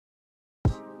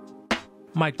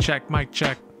Mic check, mic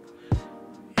check.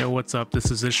 Yo, what's up? This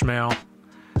is Ishmael.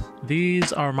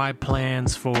 These are my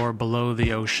plans for Below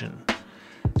the Ocean.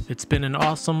 It's been an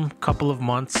awesome couple of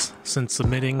months since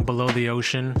submitting Below the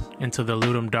Ocean into the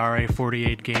Ludum Dare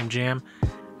 48 Game Jam,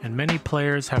 and many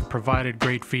players have provided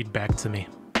great feedback to me.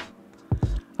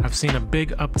 I've seen a big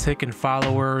uptick in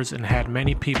followers and had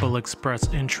many people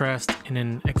express interest in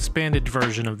an expanded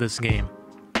version of this game.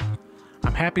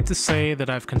 I'm happy to say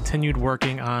that I've continued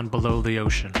working on Below the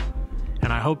Ocean,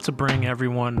 and I hope to bring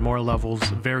everyone more levels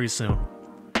very soon.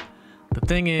 The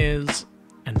thing is,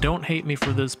 and don't hate me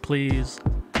for this please,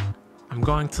 I'm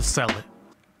going to sell it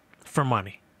for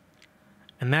money.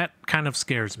 And that kind of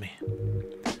scares me.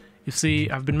 You see,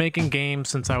 I've been making games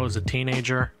since I was a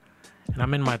teenager, and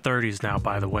I'm in my 30s now,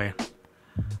 by the way.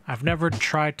 I've never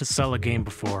tried to sell a game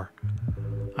before.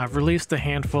 I've released a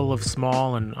handful of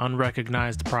small and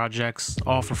unrecognized projects,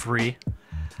 all for free.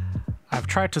 I've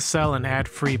tried to sell an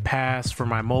ad-free pass for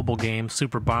my mobile game,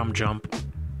 Super Bomb Jump.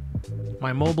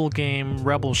 My mobile game,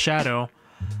 Rebel Shadow,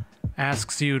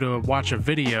 asks you to watch a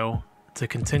video to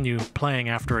continue playing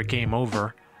after a game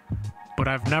over, but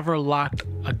I've never locked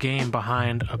a game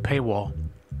behind a paywall.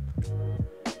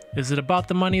 Is it about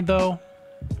the money though?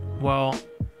 Well,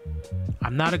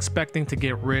 I'm not expecting to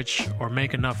get rich or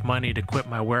make enough money to quit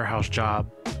my warehouse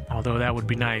job, although that would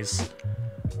be nice.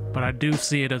 But I do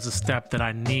see it as a step that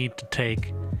I need to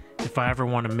take if I ever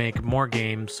want to make more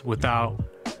games without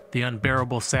the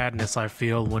unbearable sadness I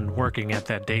feel when working at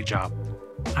that day job.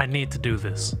 I need to do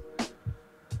this.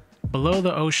 Below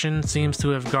the Ocean seems to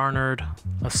have garnered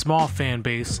a small fan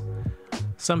base.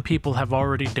 Some people have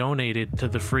already donated to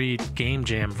the free Game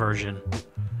Jam version.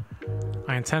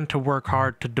 I intend to work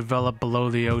hard to develop Below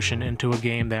the Ocean into a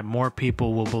game that more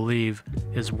people will believe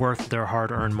is worth their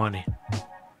hard-earned money.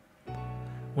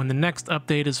 When the next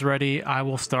update is ready, I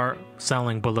will start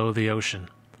selling Below the Ocean.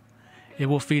 It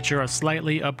will feature a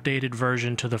slightly updated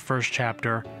version to the first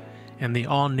chapter and the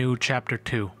all-new Chapter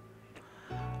 2.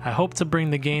 I hope to bring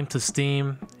the game to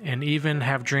Steam and even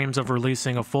have dreams of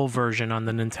releasing a full version on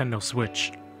the Nintendo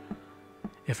Switch.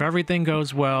 If everything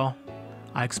goes well,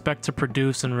 I expect to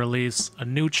produce and release a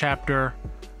new chapter,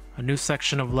 a new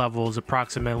section of levels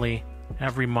approximately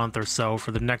every month or so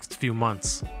for the next few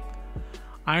months.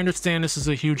 I understand this is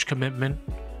a huge commitment,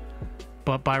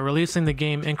 but by releasing the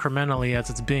game incrementally as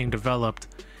it's being developed,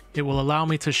 it will allow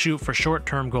me to shoot for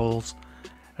short-term goals,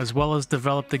 as well as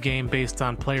develop the game based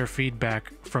on player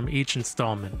feedback from each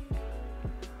installment.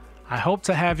 I hope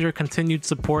to have your continued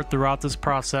support throughout this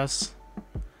process.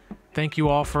 Thank you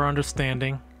all for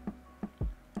understanding.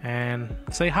 And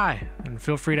say hi, and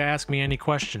feel free to ask me any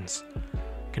questions.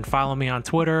 You can follow me on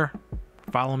Twitter,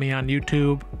 follow me on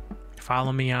YouTube,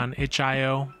 follow me on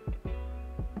itch.io.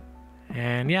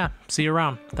 And yeah, see you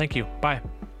around. Thank you. Bye.